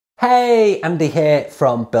Hey, Andy here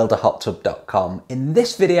from builderhottub.com. In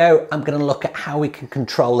this video, I'm going to look at how we can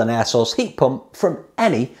control an air source heat pump from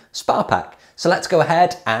any spa pack. So let's go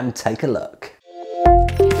ahead and take a look.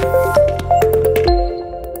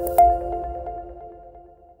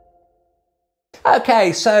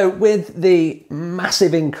 Okay, so with the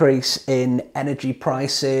massive increase in energy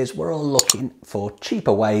prices, we're all looking for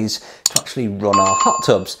cheaper ways to actually run our hot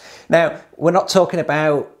tubs. Now, we're not talking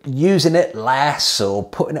about using it less or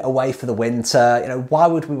putting it away for the winter. You know, why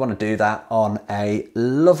would we want to do that on a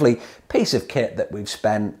lovely piece of kit that we've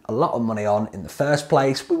spent a lot of money on in the first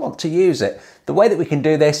place? We want to use it. The way that we can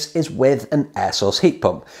do this is with an air source heat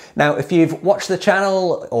pump. Now, if you've watched the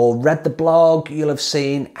channel or read the blog, you'll have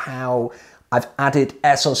seen how I've added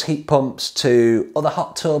air source heat pumps to other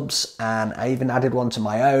hot tubs, and I even added one to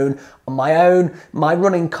my own. On my own, my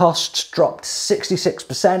running costs dropped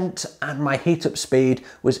 66% and my heat up speed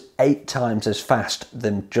was 8 times as fast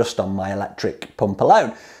than just on my electric pump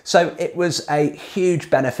alone. So it was a huge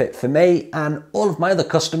benefit for me, and all of my other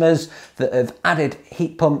customers that have added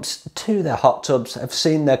heat pumps to their hot tubs have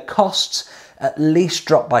seen their costs at least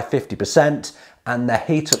drop by 50%, and their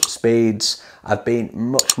heat up speeds have been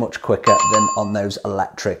much quicker than on those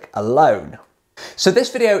electric alone. So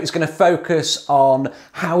this video is going to focus on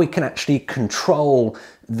how we can actually control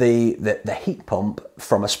the heat pump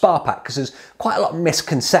from a spa pack, because there's quite a lot of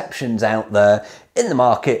misconceptions out there in the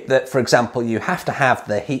market that, for example, you have to have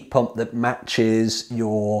the heat pump that matches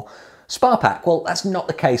your spa pack. Well, that's not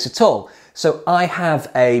the case at all. So I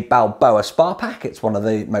have a Balboa spa pack. It's one of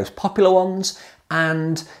the most popular ones,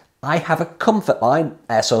 and I have a Comfort Line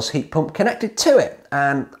air source heat pump connected to it,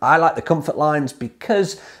 and I like the Comfort Lines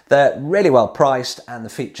because they're really well priced and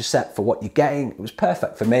the feature set for what you're getting. It was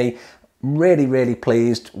perfect for me. Really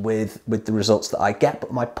pleased with the results that I get.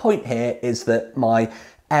 But my point here is that my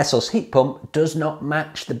air source heat pump does not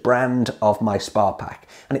match the brand of my spa pack,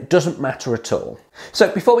 and it doesn't matter at all.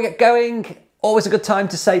 So before we get going, always a good time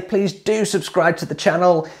to say please do subscribe to the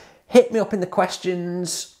channel. Hit me up in the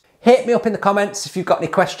questions. Hit me up in the comments if you've got any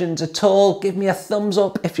questions at all. Give me a thumbs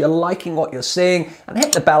up if you're liking what you're seeing, and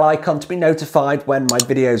hit the bell icon to be notified when my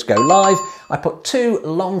videos go live. I put 2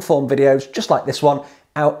 long form videos just like this one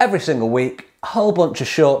out every single week. A whole bunch of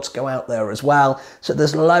shorts go out there as well. So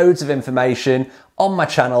there's loads of information on my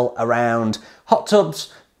channel around hot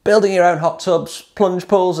tubs, building your own hot tubs, plunge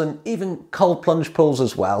pools, and even cold plunge pools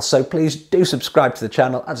as well. So please do subscribe to the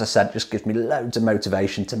channel. As I said, it just gives me loads of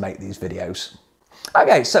motivation to make these videos.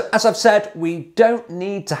 Okay, so as I've said, we don't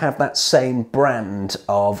need to have that same brand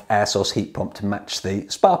of air source heat pump to match the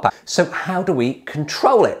spa pack. So how do we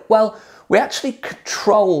control it? Well, we actually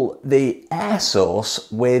control the air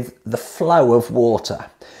source with the flow of water.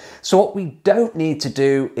 So what we don't need to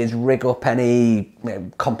do is rig up any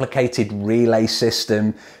complicated relay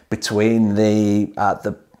system between the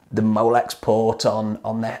Molex port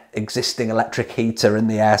on the existing electric heater and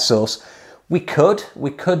the air source. We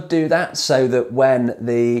could do that so that when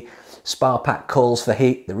the spa pack calls for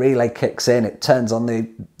heat, the relay kicks in, it turns on the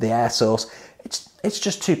air source. It's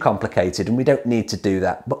just too complicated, and we don't need to do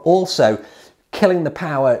that. But also, killing the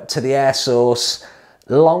power to the air source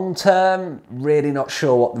long term, really not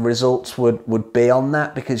sure what the results would be on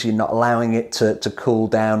that, because you're not allowing it to cool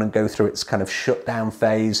down and go through its kind of shutdown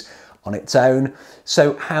phase on its own.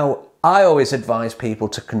 So how I always advise people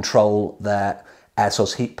to control their air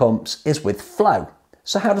source heat pumps is with flow.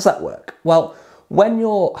 So how does that work? Well, when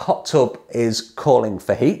your hot tub is calling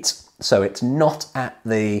for heat, so it's not at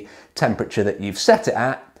the temperature that you've set it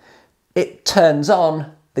at, it turns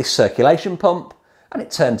on the circulation pump and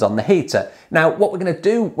it turns on the heater. Now, what we're going to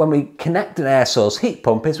do when we connect an air source heat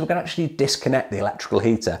pump is we're going to actually disconnect the electrical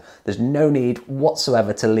heater. There's no need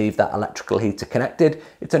whatsoever to leave that electrical heater connected.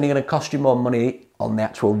 It's only going to cost you more money on the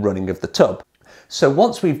actual running of the tub. So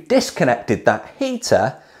once we've disconnected that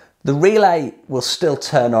heater, the relay will still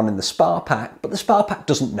turn on in the spa pack, but the spa pack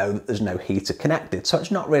doesn't know that there's no heater connected, so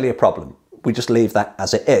it's not really a problem. We just leave that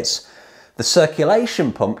as it is. The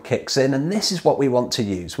circulation pump kicks in, and this is what we want to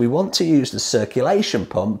use. We want to use the circulation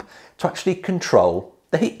pump to actually control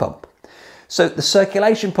the heat pump. So the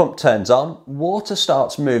circulation pump turns on, water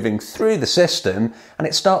starts moving through the system, and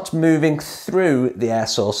it starts moving through the air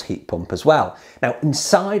source heat pump as well. Now,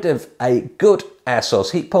 inside of a good air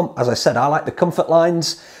source heat pump, as I said, I like the Comfort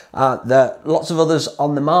Lines. There are lots of others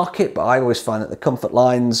on the market, but I always find that the Comfort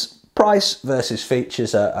Lines price versus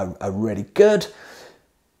features are really good.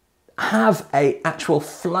 Have an actual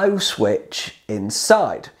flow switch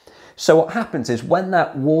inside. So what happens is when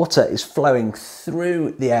that water is flowing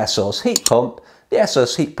through the air source heat pump, the air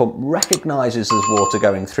source heat pump recognises there's water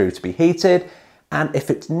going through to be heated, And if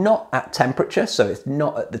it's not at temperature, so it's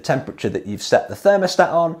not at the temperature that you've set the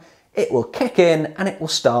thermostat on, it will kick in and it will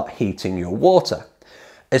start heating your water.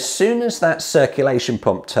 As soon as that circulation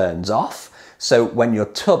pump turns off, so when your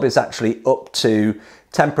tub is actually up to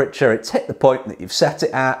temperature, it's hit the point that you've set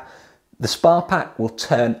it at, the spa pack will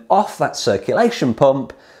turn off that circulation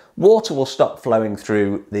pump, water will stop flowing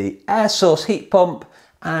through the air source heat pump,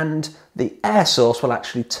 and the air source will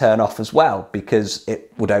actually turn off as well because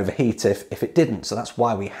it would overheat if it didn't. So that's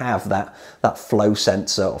why we have that flow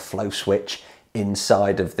sensor or flow switch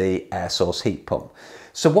inside of the air source heat pump.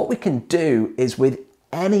 So what we can do is with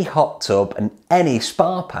any hot tub and any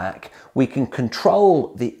spa pack, we can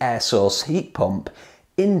control the air source heat pump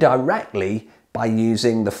indirectly by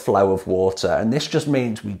using the flow of water. And this just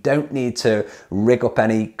means we don't need to rig up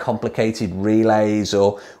any complicated relays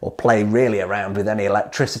or play really around with any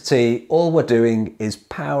electricity. All we're doing is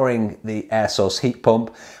powering the air source heat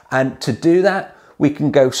pump. And to do that, we can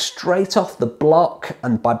go straight off the block.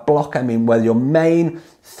 And by block, I mean where your main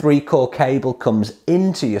 3-core cable comes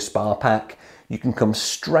into your spa pack, you can come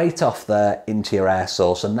straight off there into your air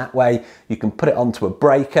source, and that way you can put it onto a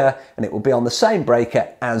breaker and it will be on the same breaker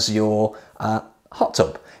as your hot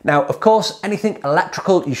tub. Now, of course, anything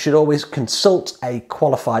electrical, you should always consult a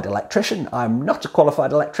qualified electrician. I'm not a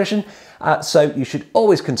qualified electrician, so you should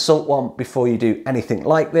always consult one before you do anything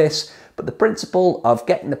like this. But the principle of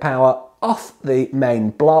getting the power off the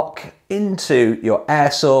main block into your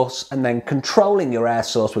air source and then controlling your air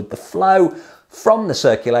source with the flow from the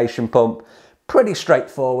circulation pump, pretty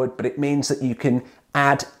straightforward, but it means that you can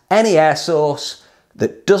add any air source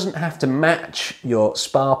that doesn't have to match your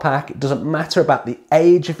spa pack. It doesn't matter about the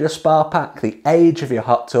age of your spa pack, the age of your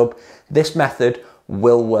hot tub. This method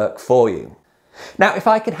will work for you. Now, if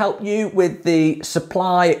I can help you with the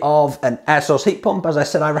supply of an air source heat pump, as I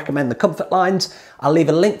said, I recommend the Comfort lines. I'll leave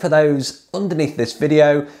a link for those underneath this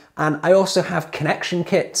video. And I also have connection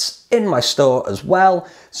kits in my store as well.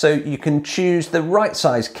 So you can choose the right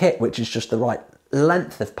size kit, which is just the right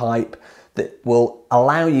length of pipe that will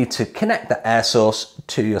allow you to connect the air source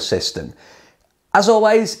to your system. As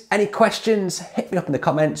always, any questions, hit me up in the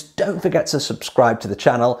comments. Don't forget to subscribe to the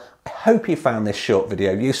channel. I hope you found this short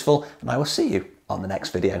video useful, and I will see you on the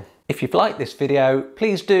next video. If you've liked this video,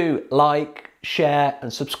 please do like, share,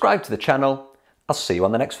 and subscribe to the channel. I'll see you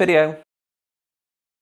on the next video.